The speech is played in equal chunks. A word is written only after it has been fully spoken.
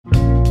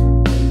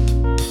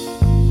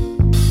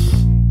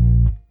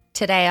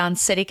Today on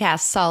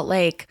CityCast Salt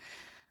Lake,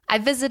 I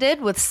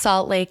visited with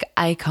Salt Lake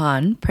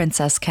icon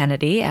Princess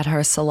Kennedy at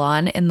her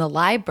salon in the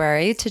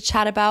library to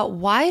chat about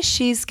why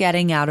she's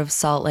getting out of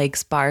Salt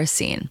Lake's bar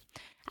scene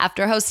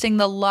after hosting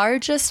the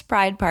largest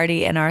pride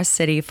party in our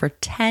city for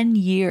 10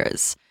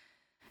 years.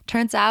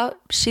 Turns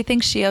out she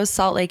thinks she owes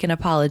Salt Lake an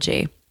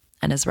apology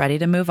and is ready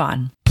to move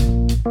on.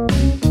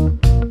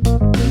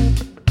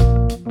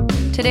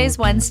 Today's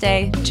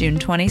Wednesday, June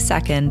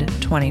 22nd,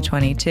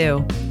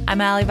 2022.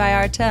 I'm Ali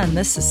Vallarta, and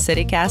this is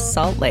CityCast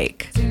Salt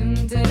Lake.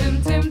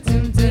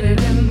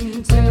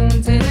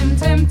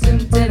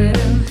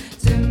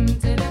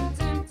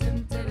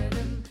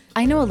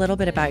 I know a little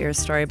bit about your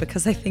story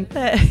because I think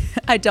that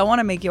I don't want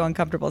to make you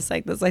uncomfortable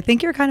saying this. I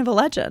think you're kind of a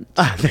legend.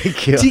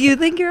 Thank you. Do you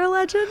think you're a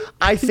legend?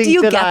 I think do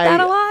you that get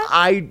that a lot?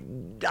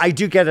 I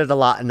do get it a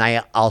lot, and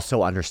I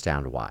also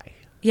understand why.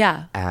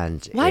 Yeah.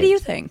 And why do you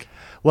think?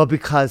 Well,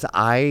 because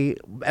I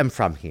am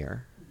from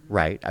here,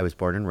 right? I was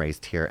born and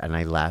raised here, and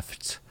I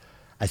left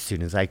as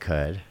soon as I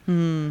could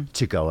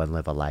to go and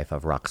live a life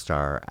of rock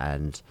star.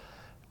 And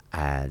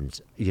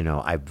you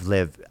know,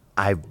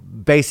 I'm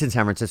based in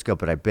San Francisco,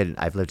 but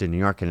I've lived in New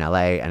York and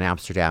LA and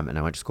Amsterdam, and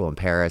I went to school in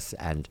Paris.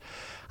 And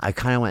I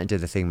kind of went and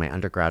did the thing. My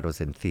undergrad was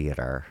in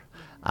theater,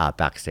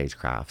 backstage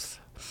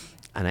crafts,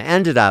 and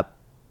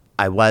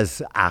I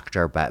was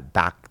actor, but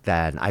back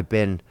then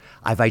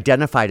I've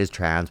identified as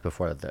trans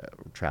before the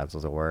trans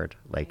was a word.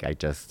 Like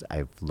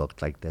I've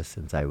looked like this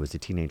since I was a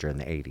teenager in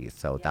the 80s.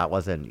 So that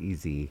wasn't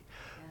easy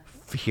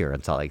here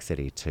in Salt Lake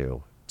City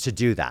to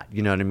do that.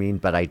 You know what I mean?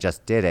 But I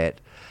just did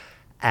it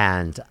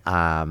and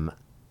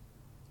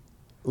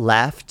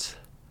left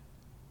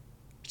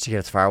to get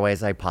as far away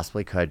as I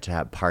possibly could,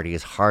 to party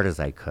as hard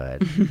as I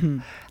could,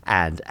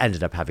 and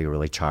ended up having a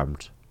really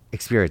charmed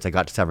experience. I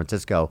got to San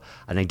Francisco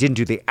and I didn't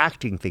do the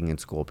acting thing in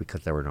school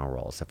because there were no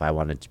roles. If I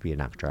wanted to be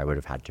an actor, I would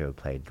have had to have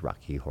played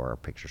Rocky Horror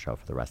Picture Show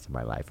for the rest of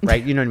my life,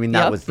 right? You know what I mean?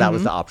 That was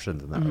the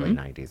options in the early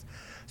 90s.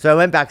 So I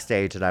went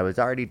backstage and I was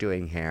already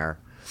doing hair,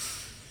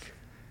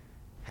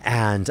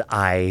 and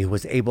I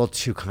was able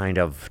to kind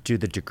of do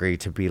the degree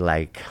to be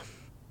like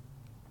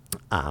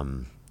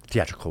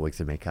theatrical wigs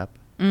and makeup,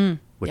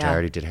 which I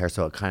already did hair,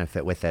 so it kind of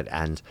fit with it.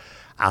 And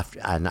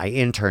I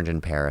interned in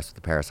Paris with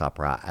the Paris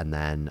Opera, and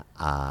then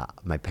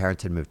my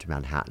parents had moved to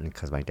Manhattan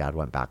because my dad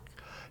went back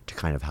to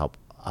kind of help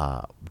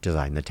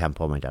design the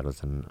temple. My dad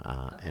was in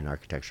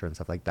architecture and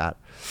stuff like that.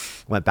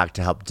 Went back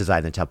to help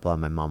design the temple, and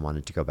my mom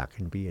wanted to go back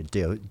and be a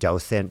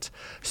docent.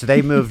 So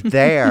they moved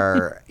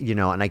there, you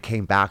know, and I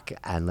came back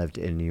and lived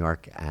in New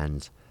York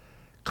and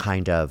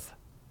kind of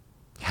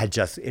had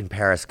just in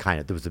Paris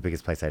it was the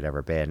biggest place I'd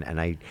ever been.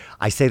 And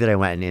I say that I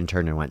went and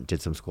interned and went and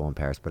did some school in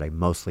Paris, but I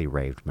mostly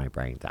raved my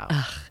brains out.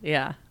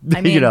 Yeah.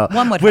 I mean, you know,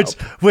 one would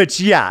hope. Which,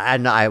 yeah.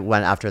 And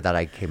after that,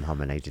 I came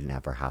home and I didn't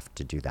ever have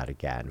to do that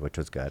again, which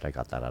was good. I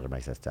got that out of my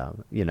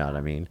system. You know what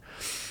I mean?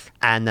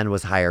 And then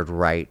was hired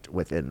right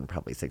within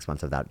probably 6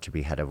 months of that to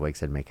be head of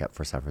wigs and makeup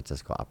for San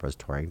Francisco Opera's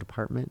touring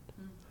department.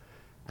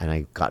 And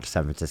I got to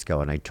San Francisco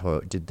and I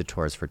did the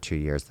tours for 2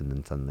 years. And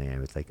then suddenly I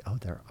was like, oh,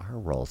 there are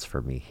roles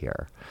for me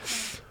here.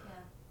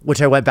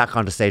 Which I went back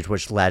onto stage,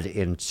 which led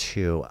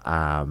into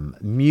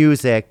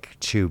music,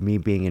 to me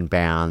being in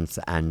bands.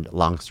 And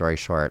long story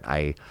short,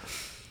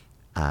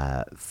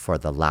 for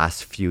the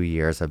last few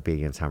years of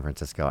being in San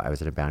Francisco, I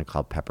was in a band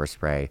called Pepper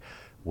Spray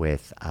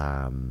with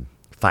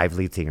 5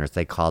 lead singers.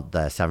 They called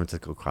the San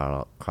Francisco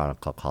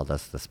Chronicle called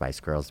us the Spice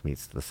Girls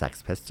meets the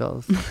Sex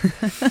Pistols.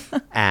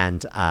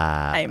 And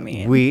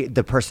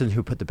the person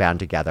who put the band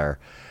together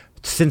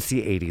since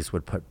the 80s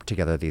would put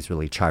together these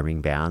really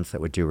charming bands that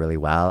would do really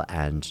well.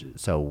 And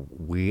so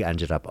we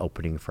ended up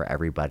opening for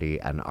everybody.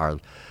 And our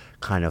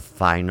kind of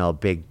final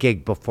big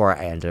gig before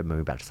I ended up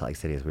moving back to Salt Lake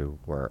City is we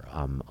were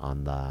on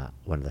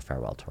one of the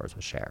farewell tours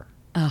with Cher.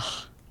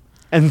 Ugh.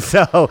 And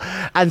so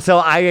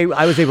I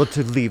was able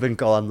to leave and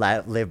go and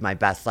live my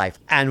best life.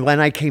 And when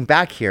I came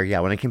back here,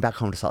 when I came back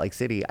home to Salt Lake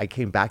City, I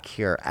came back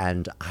here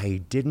and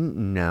I didn't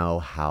know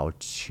how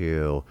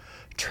to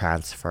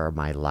transfer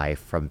my life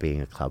from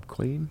being a club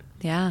queen.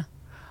 Yeah.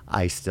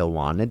 I still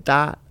wanted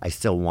that. I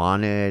still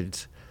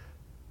wanted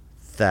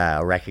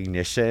the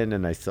recognition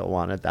and I still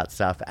wanted that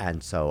stuff.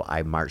 And so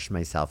I marched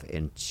myself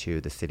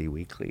into the City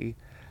Weekly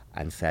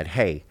and said,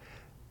 hey,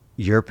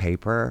 your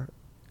paper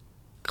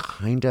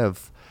kind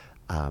of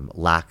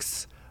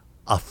lacks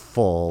a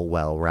full,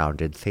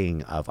 well-rounded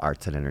thing of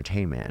arts and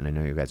entertainment. And I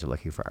know you guys are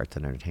looking for arts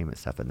and entertainment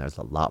stuff, and there's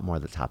a lot more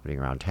that's happening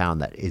around town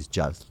that is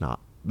just not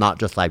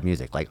just live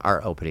music, like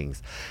art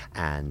openings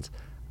and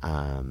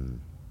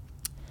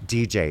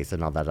DJs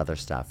and all that other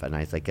stuff. And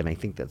I was like, and I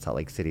think that Salt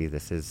Lake City,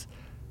 this is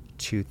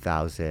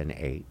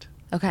 2008.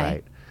 Okay.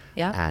 Right?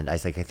 Yeah. And I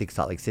was like, I think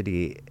Salt Lake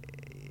City,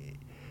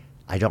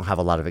 I don't have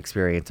a lot of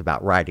experience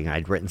about writing.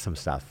 I'd written some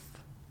stuff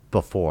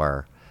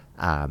before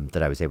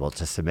that I was able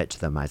to submit to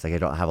them. I was like, I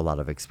don't have a lot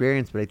of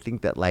experience, but I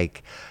think that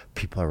like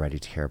people are ready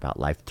to hear about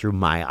life through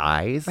my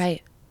eyes.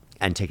 Right.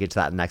 And take it to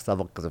that next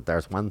level. Because if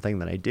there's one thing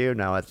that I do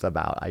know, it's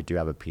about, I do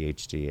have a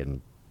PhD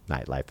in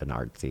nightlife and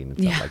art scene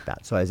and stuff like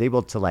that. So I was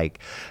able to like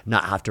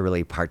not have to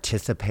really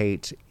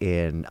participate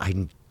in.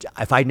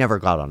 If I never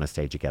got on a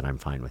stage again, I'm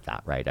fine with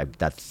that, right?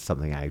 That's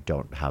something I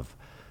don't have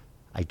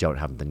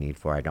the need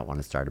for. I don't want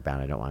to start a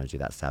band. I don't want to do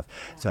that stuff.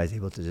 So I was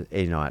able to,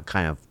 it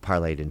kind of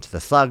parlayed into the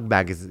Slug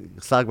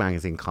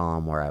magazine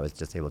column where I was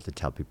just able to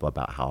tell people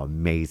about how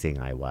amazing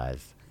I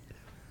was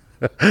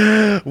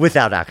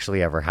without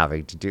actually ever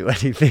having to do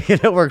anything.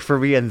 And it worked for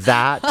me. And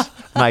that,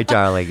 my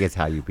darling, is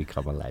how you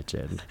become a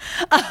legend.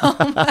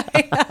 Oh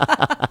my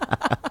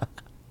God.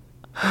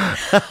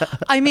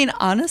 I mean,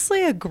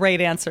 honestly, a great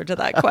answer to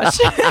that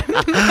question.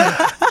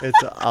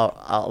 It's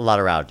a lot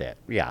around it.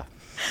 Yeah.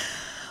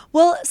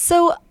 Well,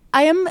 so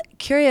I am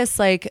curious,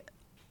 like,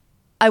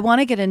 I want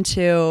to get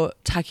into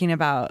talking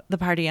about the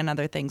party and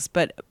other things,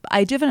 but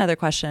I do have another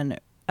question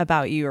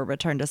about your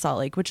return to Salt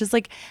Lake, which is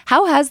like,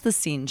 how has the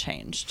scene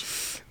changed?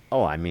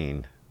 Oh, I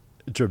mean,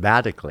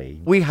 dramatically.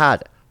 We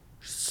had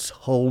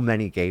so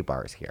many gay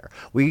bars here.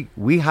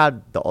 We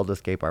had the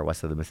oldest gay bar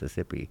west of the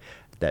Mississippi.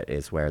 That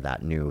is where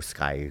that new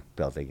Sky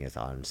building is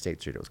on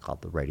State Street. It was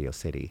called the Radio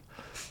City.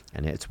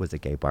 And it was a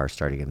gay bar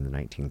starting in the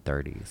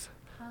 1930s.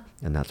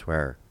 And that's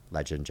where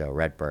legend Joe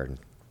Redburn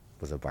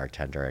was a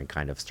bartender and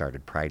kind of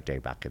started Pride Day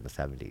back in the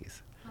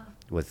 70s.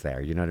 Was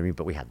there, you know what I mean?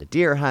 But we had the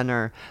Deer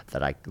Hunter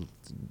that I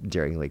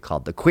daringly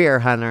called the Queer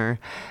Hunter.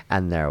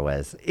 And there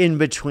was In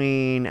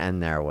Between,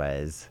 and there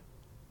was,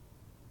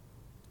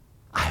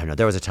 I don't know,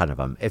 there was a ton of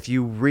them. If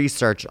you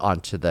research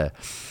onto the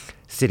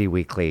City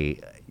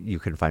Weekly, you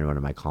can find one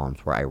of my columns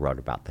where I wrote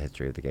about the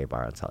history of the gay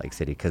bar in Salt Lake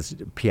City, because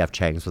P.F.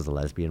 Chang's was a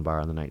lesbian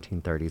bar in the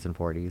 1930s and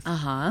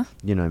 40s.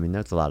 You know what I mean?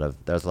 There's a lot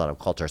of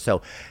culture.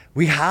 So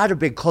we had a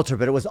big culture,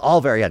 but it was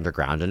all very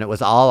underground, and it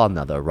was all on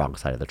the wrong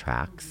side of the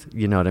tracks.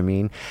 You know what I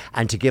mean?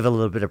 And to give a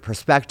little bit of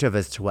perspective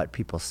as to what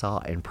people saw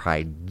in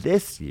Pride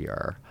this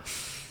year,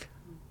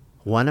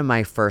 one of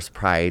my first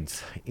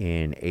Prides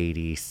in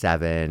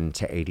 87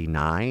 to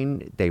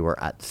 89, they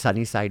were at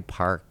Sunnyside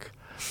Park.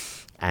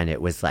 And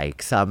it was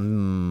like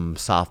some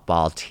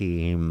softball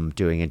team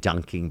doing a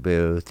dunking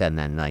booth, and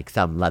then like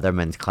some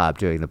Leatherman's Club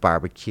doing the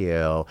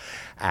barbecue,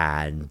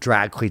 and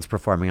drag queens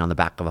performing on the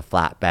back of a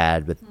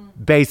flatbed with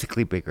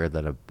basically bigger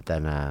than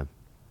a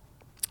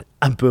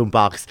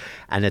boombox.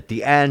 And at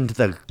the end,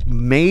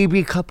 maybe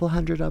a couple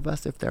hundred of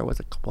us, if there was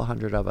a couple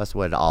hundred of us,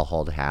 would all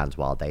hold hands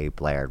while they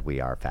blared "We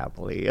Are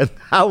Family." And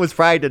that was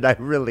Pride, and I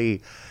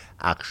really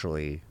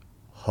actually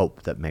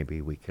hope that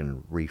maybe we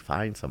can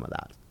refine some of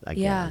that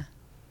again.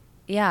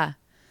 Yeah.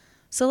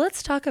 So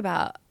let's talk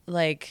about,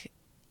 like,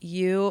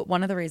 you.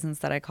 One of the reasons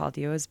that I called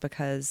you is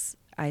because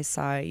I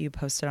saw you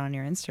posted on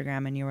your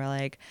Instagram and you were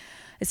like,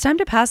 it's time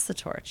to pass the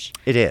torch.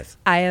 It is.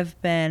 I have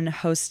been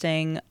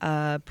hosting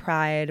a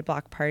Pride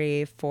block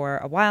party for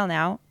a while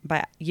now,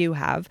 but you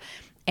have.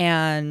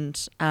 And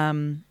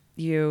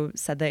you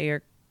said that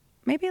you're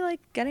maybe like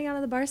getting out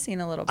of the bar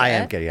scene a little bit. I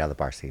am getting out of the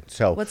bar scene.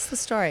 So what's the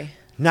story?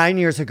 9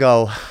 years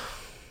ago,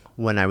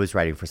 when I was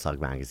writing for Slug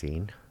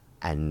Magazine,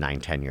 and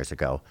 10 years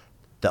ago,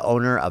 the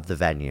owner of the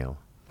venue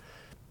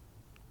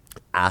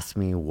asked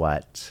me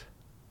what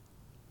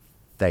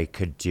they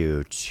could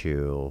do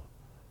to,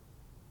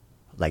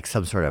 like,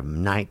 some sort of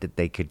night that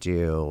they could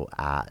do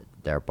at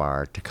their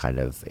bar to kind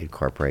of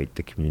incorporate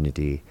the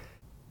community.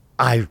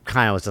 I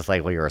kind of was just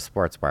like, well, you're a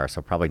sports bar,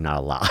 so probably not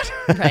a lot.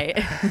 Right.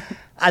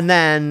 And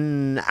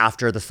then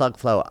after the Slug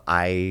Flow,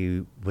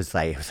 I was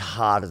like, it was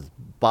hot as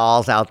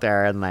balls out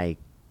there, and like,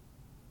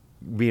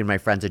 me and my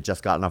friends had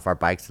just gotten off our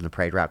bikes in the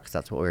parade route, because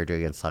that's what we were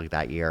doing in Slug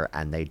that year.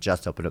 And they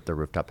just opened up the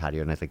rooftop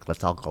patio, and I think,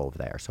 let's all go over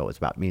there. So it was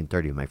about me and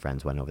 30 of my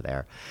friends went over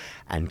there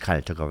and kind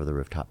of took over the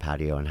rooftop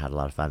patio and had a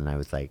lot of fun. And I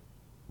was like,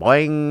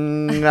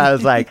 boing. I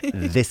was like,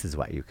 this is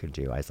what you can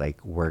do. I was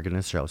like, we're going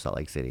to show Salt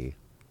Lake City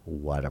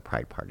what a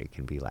Pride party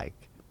can be like.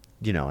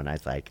 You know, and I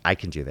was like, I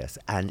can do this.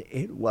 And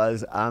it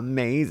was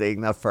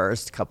amazing. The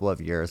first couple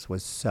of years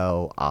was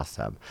so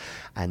awesome.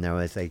 And there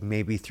was like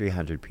maybe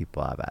 300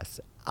 people of us.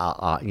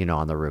 You know,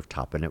 on the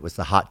rooftop, and it was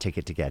the hot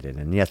ticket to get in.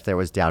 And yes, there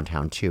was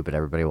downtown too, but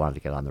everybody wanted to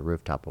get on the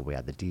rooftop, and we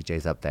had the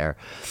DJs up there,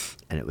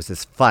 and it was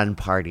this fun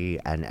party,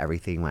 and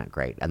everything went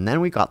great. And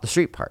then we got the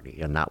street party,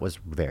 and that was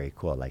very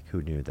cool. Like,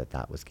 who knew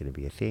that was going to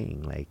be a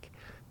thing? Like,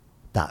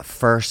 that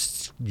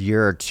first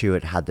year or two,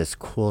 it had this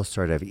cool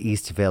sort of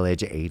East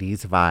Village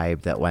 80s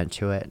vibe that went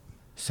to it.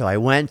 So I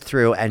went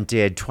through and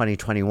did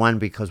 2021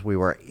 because we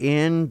were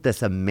in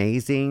this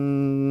amazing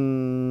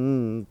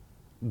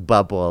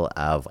bubble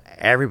of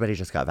everybody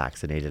just got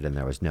vaccinated and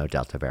there was no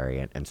Delta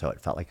variant, and so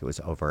it felt like it was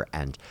over.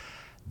 And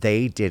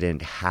they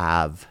didn't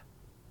have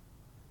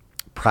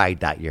Pride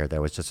that year. There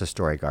was just a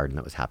story garden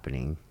that was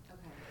happening. Okay.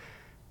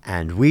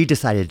 And we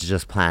decided to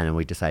just plan, and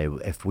we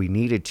decided if we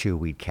needed to,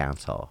 we'd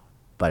cancel.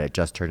 But it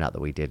just turned out that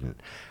we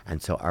didn't.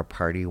 And so our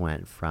party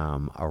went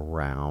from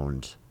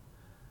around,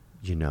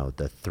 you know,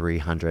 the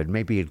 300,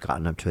 maybe it had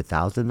gotten up to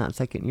 1,000 that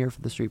second year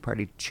for the street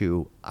party,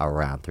 to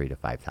around 3,000 to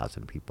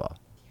 5,000 people.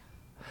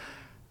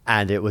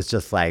 And it was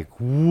just like,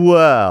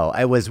 whoa.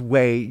 It was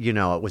way, you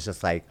know, it was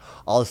just like,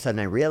 all of a sudden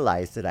I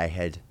realized that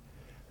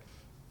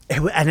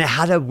And it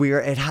had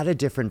a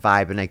different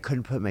vibe, and I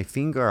couldn't put my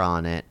finger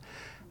on it.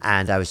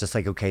 And I was just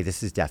like, okay,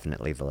 this is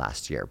definitely the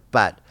last year.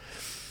 But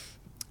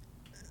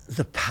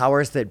the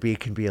powers that be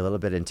can be a little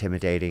bit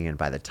intimidating. And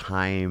by the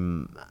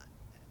time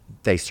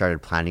they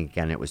started planning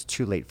again, it was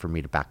too late for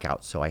me to back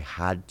out. So I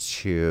had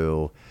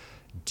to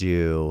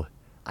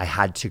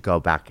go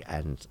back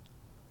and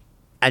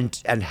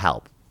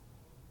help.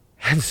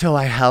 And so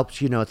I helped,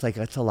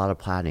 it's a lot of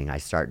planning. I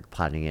started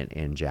planning it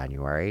in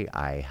January.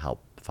 I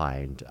helped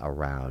find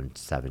around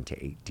 7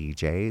 to 8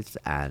 DJs.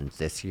 And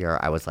this year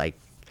I was like,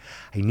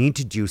 I need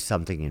to do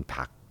something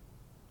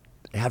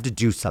I have to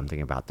do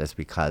something about this,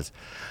 because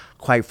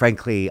quite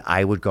frankly,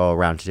 I would go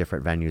around to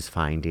different venues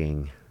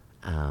finding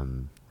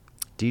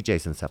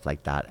DJs and stuff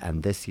like that.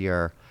 And this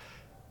year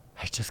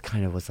I just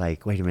kind of was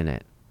like, wait a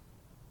minute.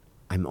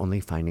 I'm only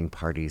finding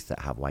parties that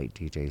have white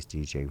DJs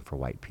DJing for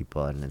white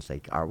people. And it's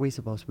like, are we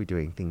supposed to be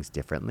doing things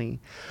differently?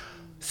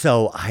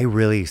 So I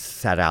really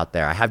set out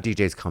there. I have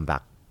DJs come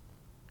back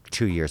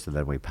 2 years and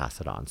then we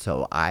pass it on.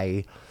 So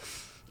I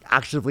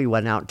actively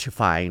went out to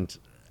find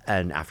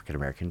an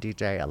African-American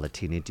DJ, a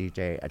Latina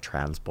DJ, a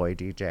trans boy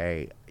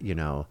DJ,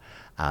 the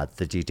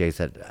DJs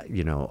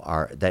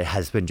that, that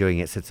has been doing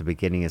it since the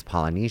beginning is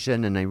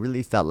Polynesian. And I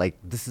really felt like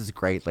this is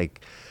great.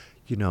 Like,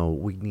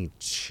 we need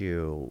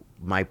to,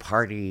 my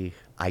party,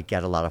 I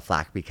get a lot of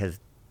flack because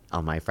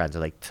all my friends are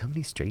like, so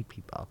many straight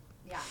people.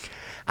 Yeah.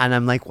 And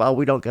I'm like, well,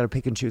 we don't get to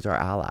pick and choose our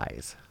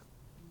allies.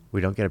 We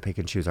don't get to pick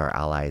and choose our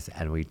allies,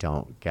 and we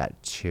don't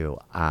get to,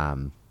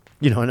 and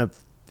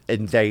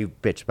they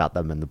bitch about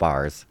them in the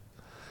bars,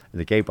 in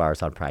the gay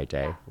bars on Pride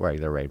Day,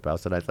 wearing their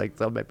rainbows. And I was like,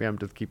 so maybe I'm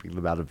just keeping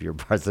them out of your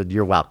bars, and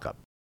you're welcome.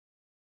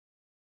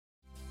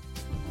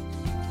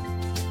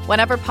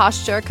 Whenever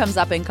posture comes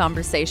up in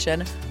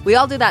conversation, we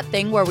all do that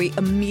thing where we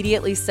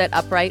immediately sit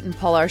upright and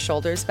pull our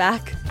shoulders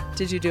back.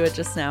 Did you do it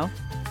just now?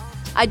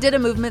 I did a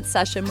movement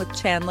session with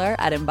Chandler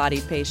at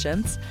Embodied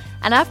Patience,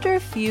 and after a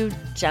few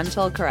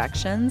gentle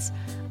corrections,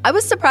 I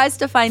was surprised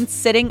to find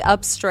sitting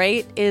up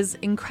straight is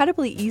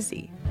incredibly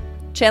easy.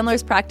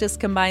 Chandler's practice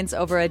combines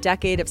over a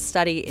decade of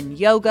study in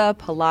yoga,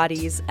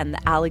 Pilates, and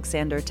the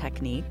Alexander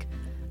technique.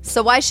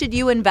 So why should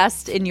you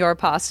invest in your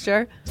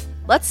posture?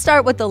 Let's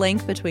start with the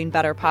link between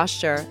better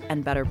posture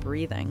and better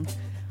breathing.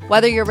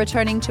 Whether you're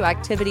returning to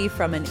activity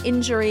from an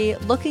injury,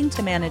 looking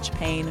to manage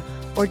pain,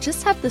 or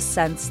just have the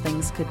sense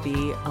things could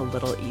be a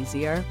little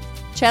easier,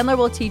 Chandler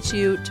will teach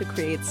you to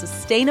create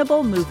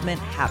sustainable movement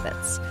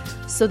habits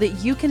so that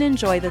you can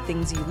enjoy the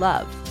things you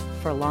love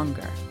for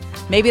longer.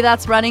 Maybe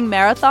that's running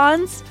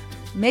marathons.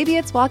 Maybe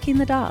it's walking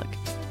the dog.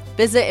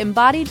 Visit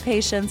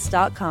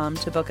embodiedpatience.com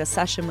to book a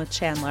session with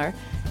Chandler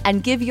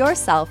and give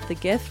yourself the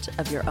gift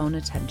of your own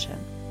attention.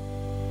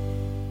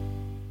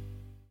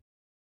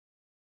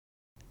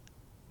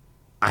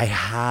 I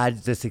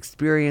had this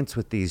experience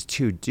with these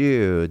two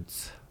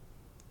dudes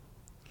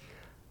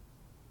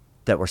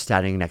that were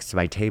standing next to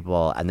my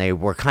table, and they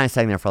were kind of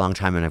standing there for a long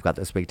time, and I've got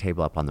this big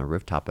table up on the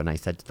rooftop, and I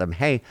said to them,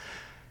 hey,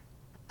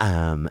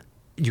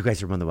 you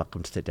guys are more than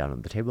welcome to sit down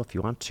at the table if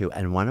you want to.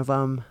 And one of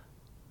them,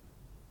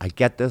 I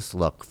get this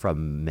look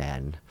from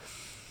men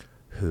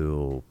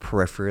who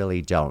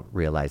peripherally don't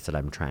realize that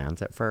I'm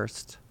trans at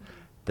first,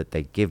 that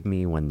they give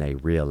me when they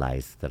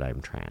realize that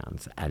I'm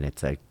trans. And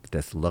it's like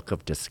this look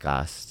of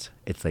disgust.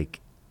 It's like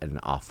an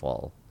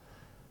awful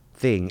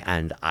thing.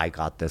 And I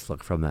got this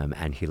look from them,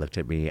 and he looked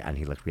at me and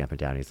he looked me up and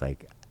down. He's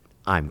like,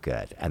 I'm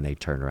good. And they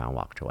turned around and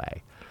walked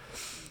away.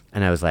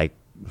 And I was like,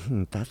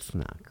 that's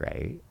not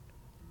great.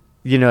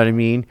 You know what I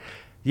mean?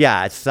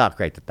 Yeah, it's not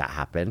great that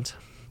happened.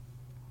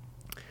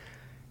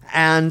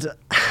 And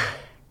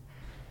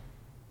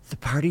the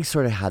party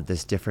sort of had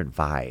this different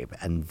vibe.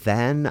 And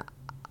then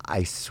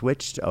I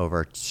switched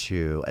over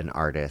to an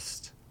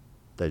artist.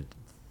 The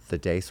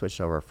day switched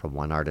over from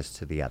one artist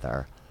to the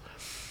other.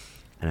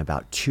 And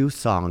about 2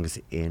 songs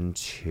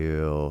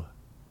into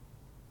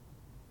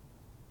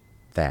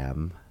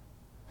them,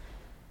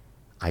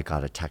 I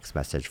got a text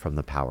message from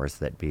the powers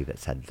that be that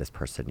said this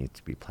person needs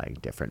to be playing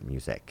different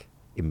music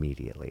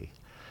immediately.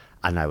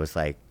 And I was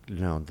like,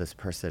 no, this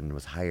person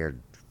was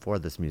hired for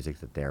this music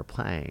that they're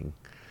playing.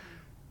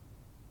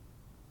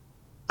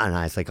 And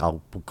I was like,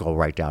 I'll go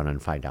right down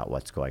and find out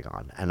what's going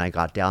on. And I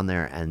got down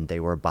there, and they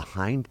were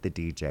behind the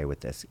DJ with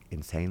this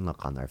insane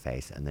look on their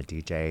face. And the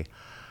DJ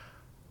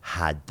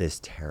had this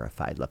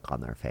terrified look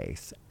on their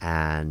face.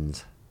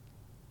 And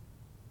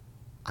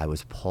I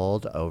was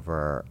pulled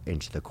over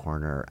into the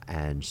corner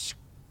and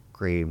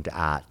screamed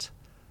at,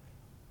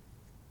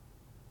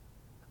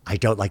 I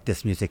don't like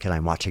this music, and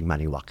I'm watching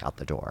money walk out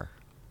the door.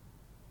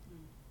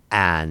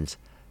 And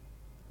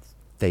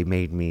they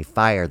made me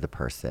fire the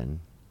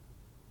person.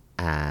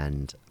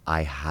 And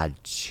I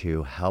had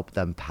to help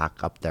them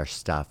pack up their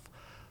stuff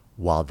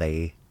while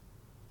they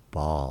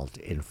bawled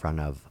in front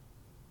of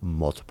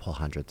multiple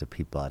hundreds of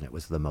people. And it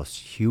was the most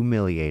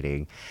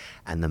humiliating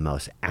and the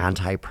most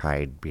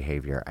anti-pride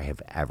behavior I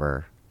have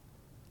ever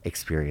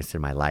experienced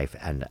in my life.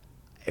 And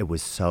it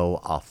was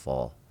so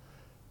awful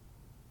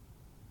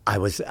I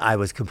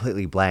was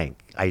completely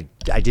blank. I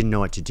didn't know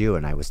what to do,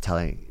 and I was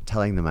telling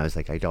them, I was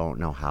like, I don't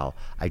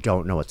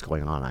know what's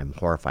going on. I'm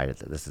horrified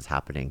that this is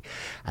happening.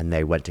 And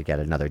they went to get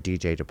another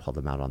DJ to pull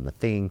them out on the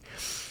thing.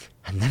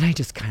 And then I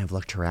just kind of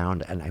looked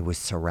around, and I was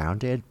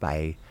surrounded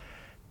by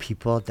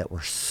people that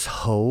were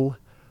so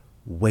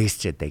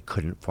wasted they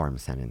couldn't form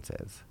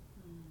sentences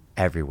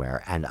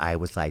everywhere. And I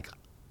was like,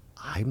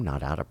 I'm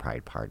not at a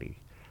Pride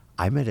party.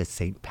 I'm at a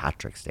St.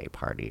 Patrick's Day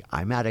party.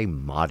 I'm at a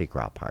Mardi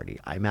Gras party.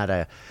 I'm not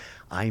at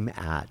a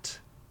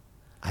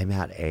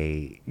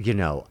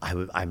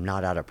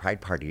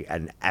Pride party.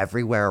 And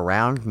everywhere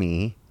around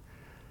me,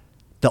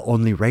 the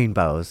only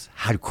rainbows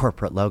had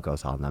corporate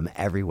logos on them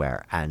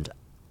everywhere. And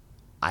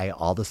I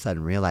all of a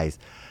sudden realized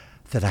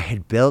that I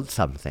had built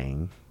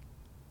something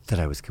that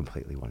I was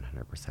completely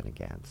 100%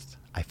 against.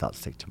 I felt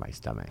sick to my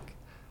stomach.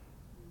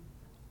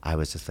 I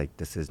was just like,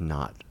 this is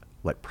not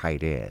what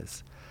Pride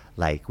is.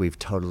 Like, we've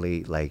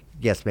totally, like,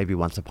 yes, maybe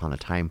once upon a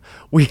time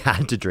we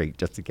had to drink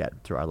just to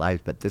get through our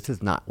lives, but this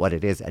is not what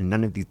it is. And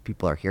none of these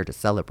people are here to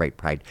celebrate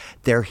Pride.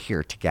 They're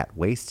here to get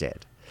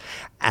wasted.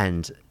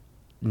 And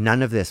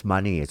none of this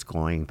money is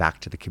going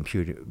back to the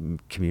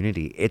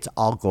community. It's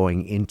all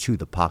going into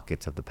the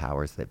pockets of the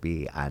powers that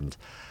be. And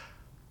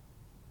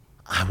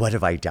what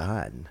have I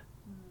done?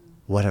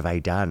 What have I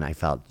done? I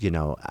felt,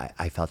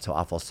 I felt so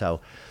awful.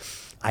 So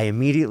I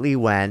immediately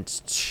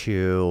went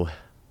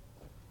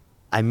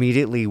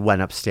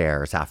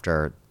upstairs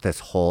after this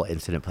whole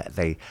incident.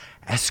 They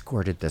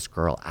escorted this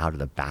girl out of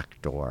the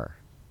back door.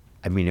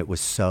 I mean, it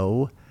was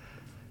so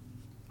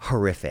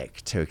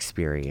horrific to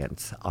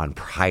experience on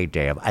Pride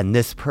Day. And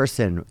this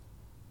person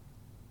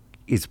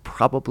is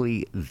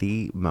probably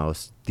the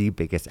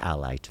biggest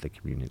ally to the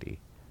community.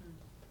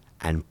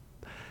 And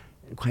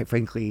quite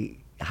frankly,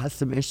 has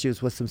some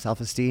issues with some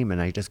self-esteem. And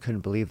I just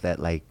couldn't believe that,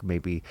 like,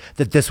 maybe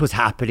that this was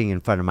happening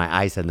in front of my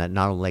eyes, and that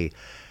not only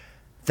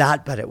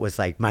that, but it was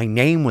like my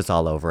name was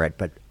all over it,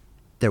 but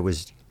there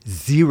was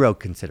zero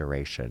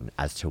consideration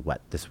as to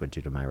what this would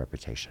do to my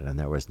reputation, and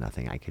there was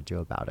nothing I could do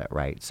about it,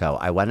 right? So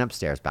I went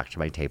upstairs back to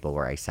my table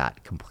where I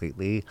sat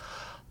completely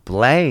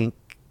blank,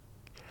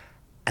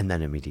 and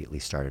then immediately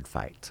started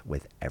fights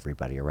with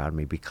everybody around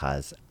me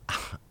because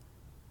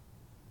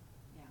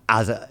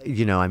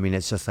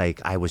it's just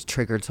like I was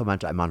triggered so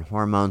much. I'm on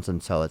hormones,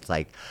 and so it's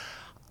like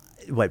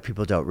what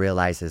people don't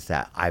realize is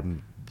that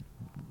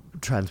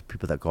trans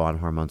people that go on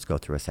hormones go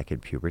through a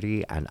second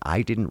puberty, and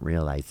I didn't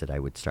realize that I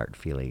would start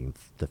feeling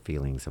the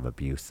feelings of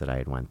abuse that I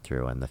had went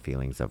through and the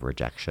feelings of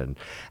rejection.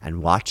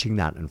 And watching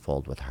that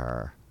unfold with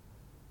her,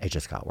 it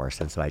just got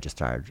worse. And so I just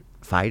started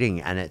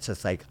fighting, and it's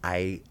just like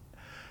I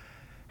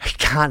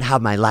can't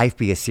have my life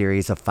be a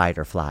series of fight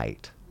or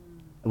flight,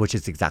 which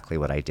is exactly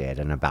what I did.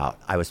 And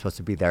I was supposed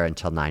to be there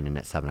until 9, and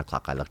at 7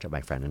 o'clock I looked at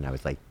my friend and I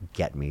was like,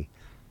 get me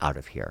out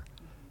of here.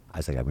 I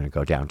was like, I'm going to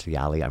go down to the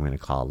alley. I'm going to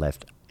call a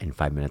Lyft. In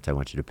 5 minutes, I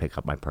want you to pick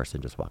up my purse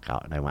and just walk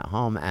out. And I went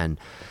home and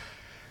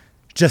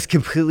just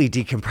completely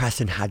decompressed,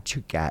 and had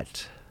to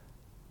get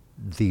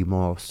the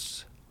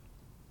most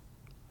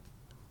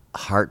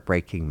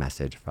heartbreaking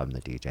message from the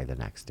DJ the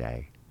next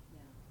day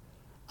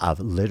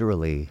of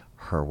literally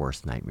her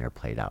worst nightmare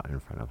played out in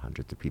front of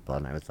hundreds of people.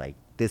 And I was like,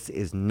 this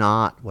is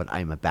not what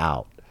I'm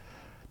about.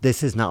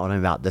 This is not what I'm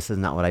about. This is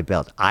not what I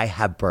built. I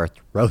have birthed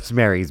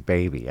Rosemary's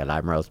baby, and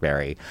I'm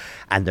Rosemary,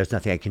 and there's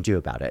nothing I can do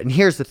about it. And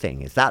here's the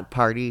thing: is that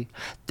party,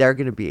 they're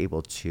going to be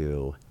able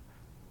to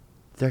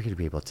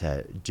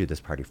do this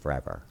party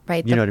forever.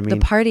 Right. You know what I mean?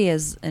 The party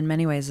is in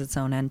many ways its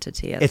own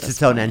entity. It's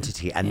its own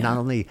entity. And not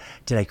only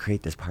did I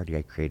create this party,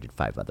 I created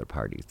 5 other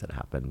parties that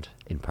happened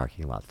in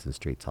parking lots and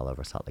streets all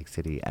over Salt Lake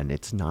City. And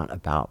it's not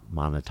about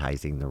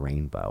monetizing the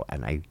rainbow.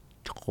 And I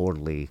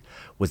totally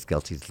was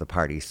guilty to the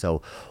party.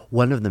 So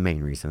one of the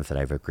main reasons that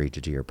I've agreed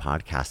to do your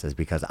podcast is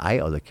because I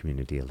owe the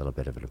community a little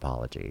bit of an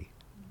apology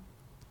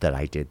that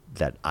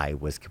I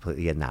was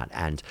completely in that.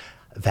 And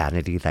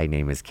vanity, thy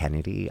name is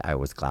Kennedy, I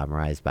was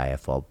glamorized by a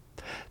full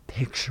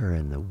picture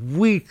in the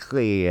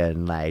weekly,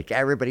 and like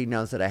everybody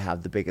knows that I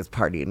have the biggest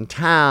party in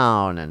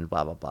town and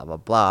blah, blah, blah, blah,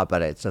 blah.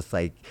 But it's just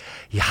like,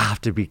 you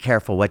have to be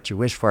careful what you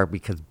wish for,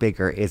 because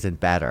bigger isn't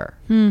better.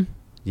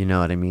 You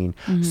know what I mean?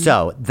 Mm-hmm.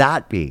 So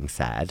that being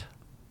said,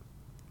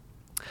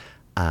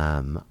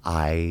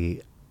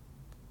 I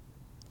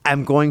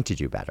am going to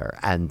do better.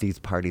 And these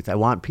parties, I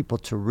want people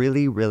to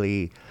really,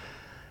 really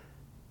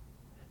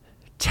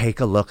take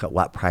a look at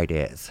what Pride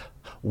is.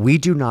 We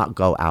do not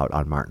go out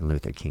on Martin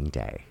Luther King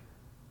Day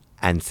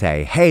and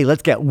say, hey,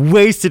 let's get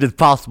wasted as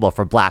possible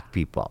for Black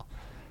people.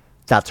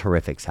 That's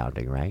horrific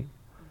sounding, right?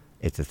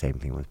 It's the same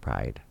thing with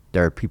Pride.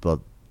 There are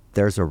people,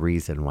 there's a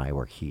reason why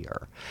we're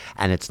here.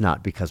 And it's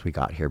not because we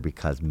got here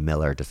because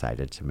Miller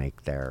decided to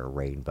make their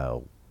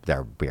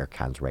beer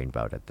cans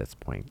rainbowed at this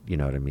point. You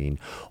know what I mean?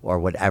 Or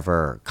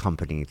whatever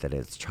company that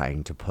is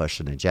trying to push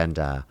an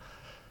agenda,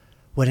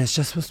 when it's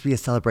just supposed to be a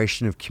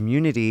celebration of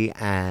community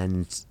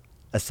and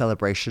a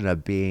celebration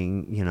of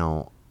being,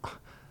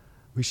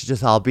 we should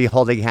just all be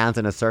holding hands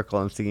in a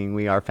circle and singing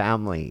 "We Are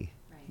Family."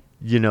 Right.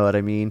 You know what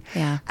I mean?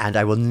 Yeah. And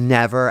I will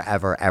never,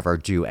 ever, ever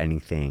do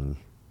anything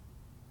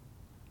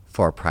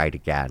for Pride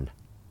again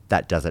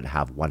that doesn't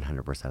have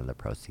 100% of the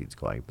proceeds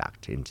going back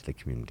into the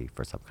community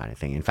for some kind of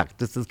thing. In fact,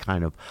 this is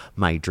kind of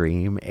my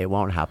dream. It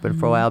won't happen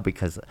for a while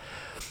because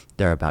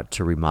they're about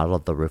to remodel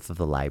the roof of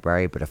the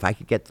library. But if I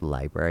could get the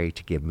library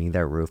to give me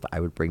their roof,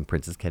 I would bring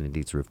Princess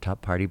Kennedy's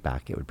rooftop party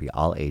back. It would be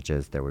all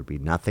ages. There would be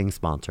nothing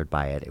sponsored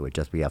by it. It would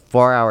just be a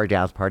 4-hour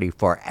dance party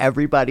for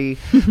everybody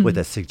with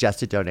a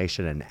suggested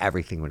donation, and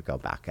everything would go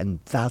back. And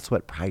that's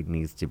what Pride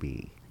needs to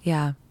be.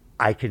 Yeah.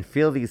 I can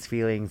feel these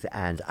feelings,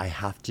 and I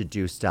have to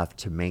do stuff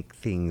to make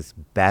things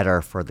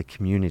better for the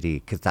community,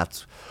 because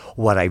that's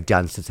what I've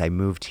done since I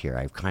moved here.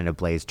 I've kind of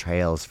blazed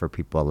trails for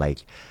people. Like,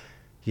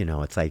 you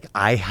know, it's like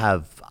I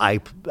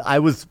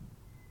was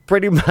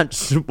pretty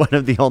much one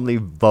of the only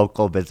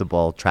vocal,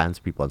 visible trans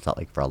people in Salt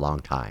Lake for a long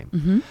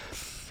time.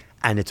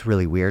 And it's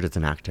really weird as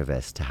an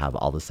activist to have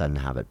all of a sudden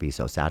have it be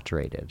so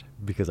saturated,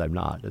 because I'm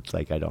not. It's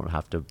like I don't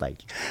have to, like,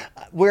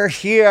 we're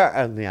here.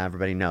 And yeah,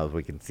 everybody knows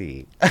we can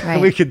see.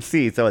 Right. We can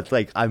see. So it's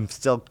like I'm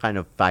still kind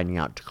of finding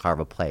out to carve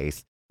a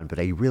place. But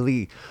I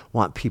really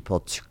want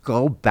people to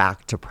go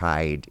back to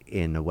Pride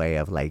in a way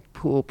of like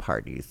pool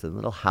parties and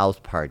little house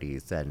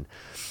parties and,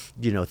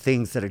 you know,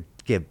 things that are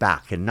give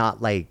back, and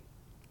not like,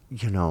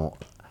 you know,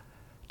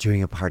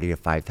 doing a party of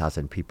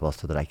 5,000 people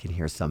so that I can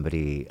hear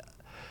somebody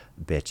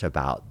bitch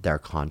about their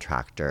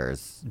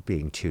contractors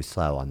being too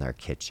slow on their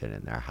kitchen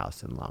in their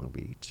house in Long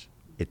Beach.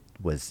 It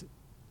was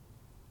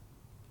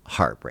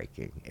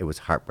heartbreaking. It was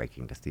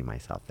heartbreaking to see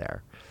myself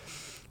there.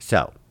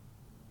 So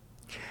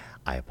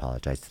I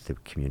apologize to the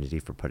community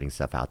for putting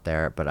stuff out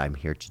there, but I'm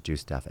here to do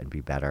stuff and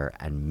be better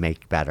and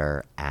make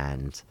better.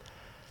 And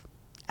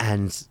I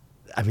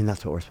mean,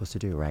 that's what we're supposed to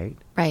do, right?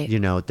 Right. You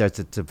know,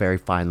 it's a very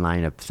fine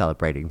line of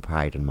celebrating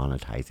Pride and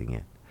monetizing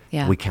it.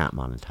 Yeah. We can't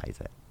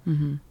monetize it.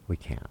 We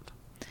can't.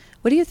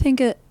 What do you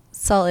think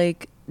Salt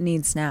Lake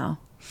needs now?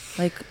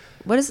 Like,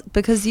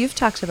 because you've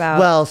talked about...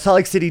 Well, Salt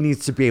Lake City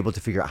needs to be able to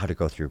figure out how to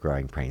go through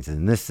growing pains.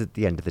 And this, at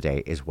the end of the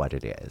day, is what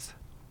it is.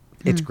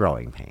 It's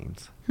growing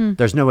pains.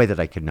 There's no way that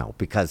I could know,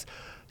 because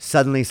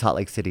suddenly Salt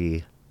Lake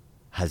City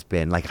has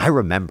been, like, I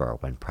remember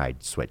when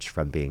Pride switched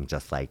from being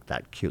just like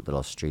that cute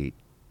little street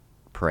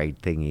parade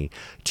thingy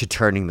to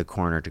turning the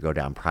corner to go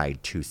down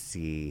Pride to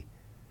see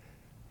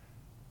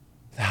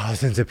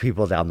thousands of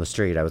people down the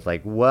street. I was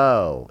like,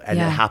 whoa. And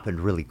it happened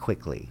really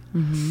quickly.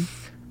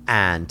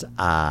 And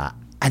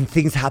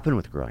things happen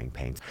with growing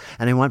pains.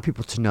 And I want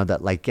people to know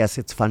that, like, yes,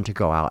 it's fun to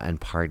go out and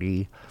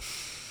party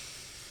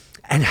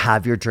and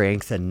have your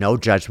drinks, and no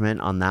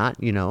judgment on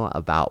that, you know,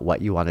 about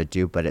what you want to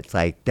do. But it's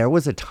like, there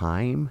was a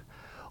time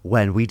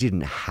when we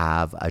didn't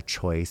have a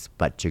choice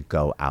but to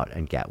go out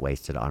and get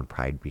wasted on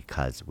Pride,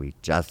 because we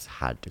just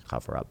had to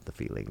cover up the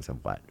feelings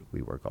of what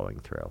we were going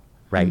through.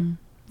 Right?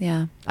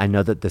 Yeah. I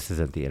know that this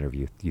isn't the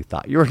interview you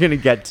thought you were going to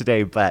get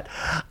today, but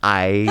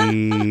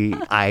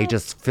I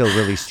just feel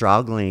really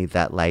strongly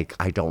that, like,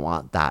 I don't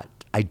want that.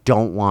 I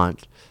don't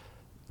want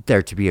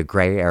there to be a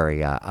gray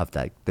area of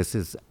that. This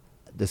is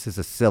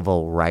a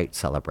civil rights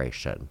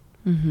celebration.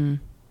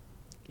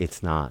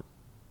 It's not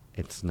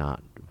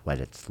what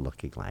it's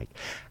looking like.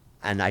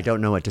 And I don't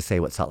know what to say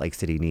what Salt Lake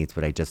City needs,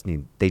 but they just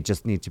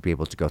need to be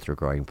able to go through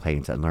growing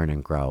pains and learn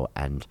and grow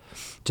and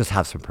just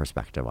have some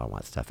perspective on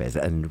what stuff is.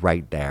 And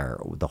right there,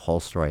 the whole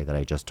story that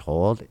I just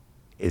told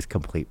is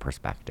complete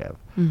perspective.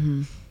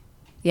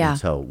 Yeah. And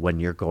so when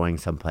you're going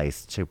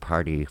someplace to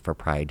party for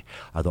Pride,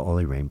 are the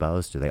only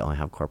rainbows? Do they only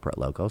have corporate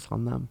logos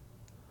on them?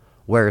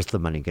 Where is the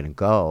money going to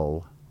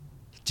go?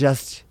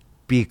 Just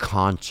be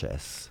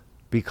conscious.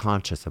 Be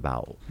conscious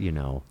about, you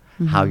know,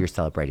 how you're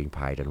celebrating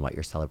Pride and what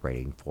you're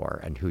celebrating for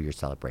and who you're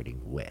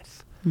celebrating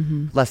with.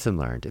 Lesson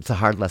learned. It's a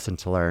hard lesson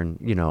to learn.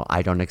 You know,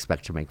 I don't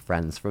expect to make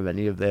friends from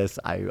any of this.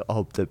 I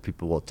hope that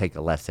people will take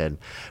a lesson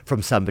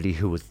from somebody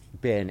who has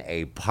been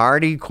a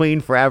party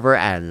queen forever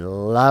and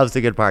loves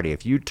a good party.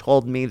 If you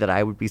told me that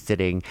I would be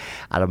sitting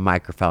at a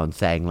microphone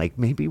saying, like,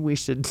 maybe we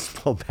should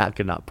pull back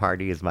and not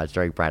party as much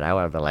during Pride, I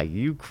would have been like,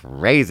 you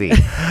crazy.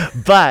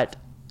 But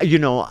you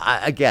know,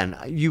 again,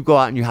 you go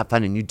out and you have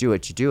fun and you do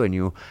what you do and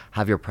you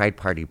have your Pride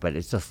party, but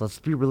it's just, let's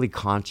be really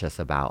conscious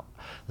about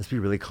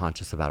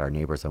our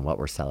neighbors and what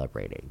we're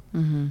celebrating.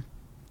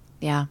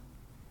 Yeah.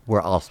 We're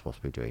all supposed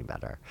to be doing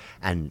better.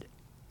 And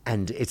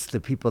it's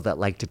the people that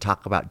like to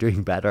talk about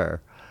doing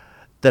better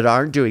that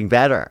aren't doing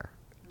better.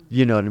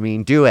 You know what I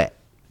mean? Do it.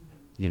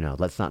 You know,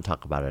 let's not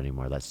talk about it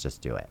anymore. Let's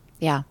just do it.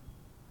 Yeah.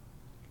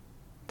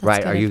 That's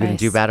right? good Are you going to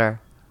do advice.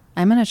 better?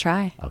 I'm going to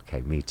try. Okay,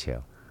 me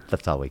too.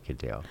 That's all we could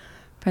do.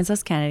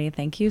 Princess Kennedy,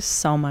 thank you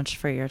so much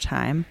for your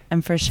time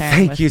and for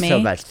sharing with me. Thank you so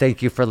much.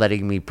 Thank you for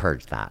letting me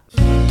purge that.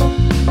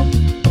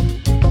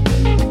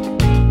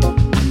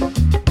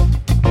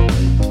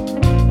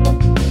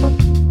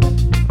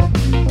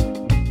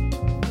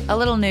 A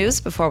little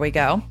news before we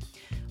go.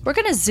 We're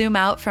going to zoom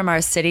out from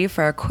our city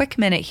for a quick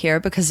minute here,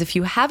 because if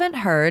you haven't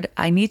heard,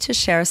 I need to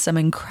share some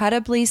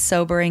incredibly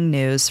sobering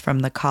news from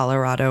the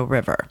Colorado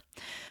River.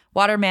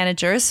 Water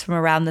managers from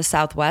around the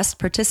Southwest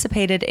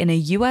participated in a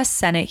U.S.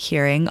 Senate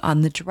hearing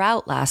on the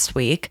drought last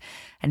week,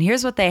 and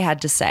here's what they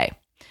had to say.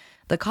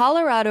 the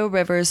Colorado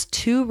River's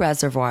two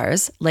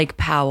reservoirs, Lake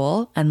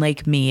Powell and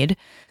Lake Mead,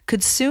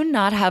 could soon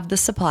not have the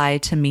supply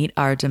to meet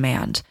our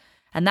demand.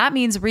 And that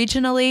means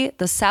regionally,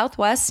 the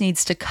Southwest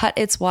needs to cut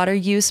its water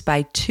use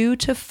by 2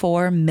 to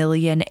 4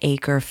 million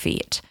acre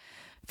feet.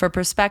 For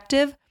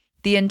perspective,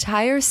 the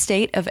entire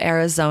state of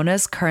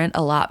Arizona's current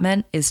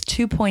allotment is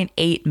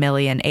 2.8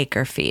 million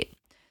acre feet.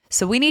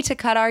 So we need to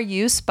cut our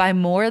use by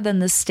more than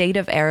the state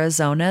of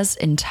Arizona's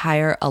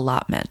entire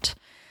allotment.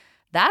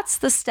 That's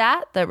the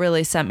stat that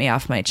really sent me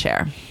off my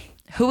chair.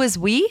 Who is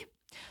we?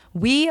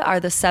 We are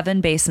the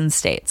 7 basin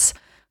states: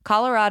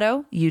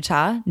 Colorado,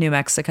 Utah, New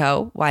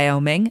Mexico,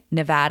 Wyoming,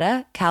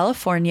 Nevada,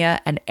 California,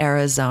 and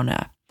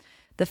Arizona.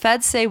 The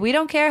feds say we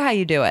don't care how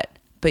you do it,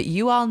 but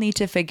you all need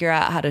to figure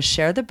out how to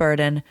share the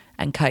burden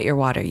and cut your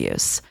water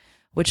use,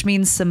 which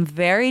means some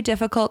very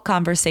difficult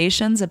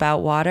conversations about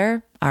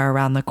water are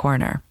around the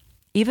corner,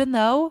 even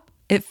though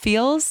it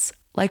feels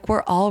like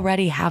we're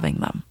already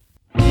having them.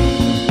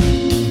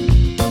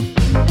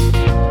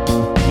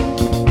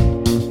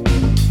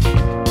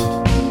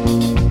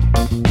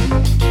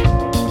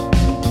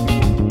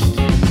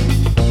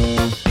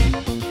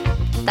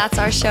 That's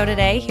our show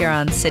today here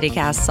on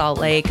CityCast Salt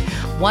Lake.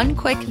 One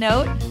quick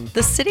note,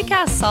 the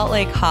CityCast Salt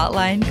Lake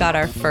hotline got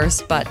our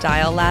first butt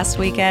dial last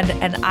weekend,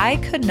 and I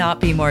could not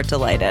be more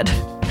delighted.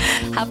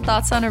 Have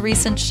thoughts on a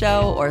recent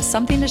show or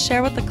something to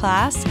share with the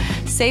class?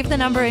 Save the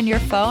number in your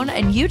phone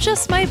and you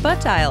just might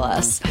butt dial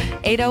us,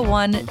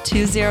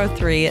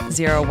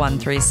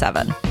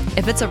 801-203-0137.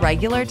 If it's a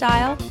regular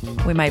dial,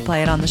 we might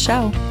play it on the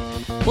show.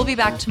 We'll be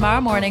back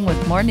tomorrow morning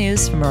with more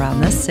news from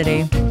around this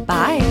city.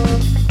 Bye.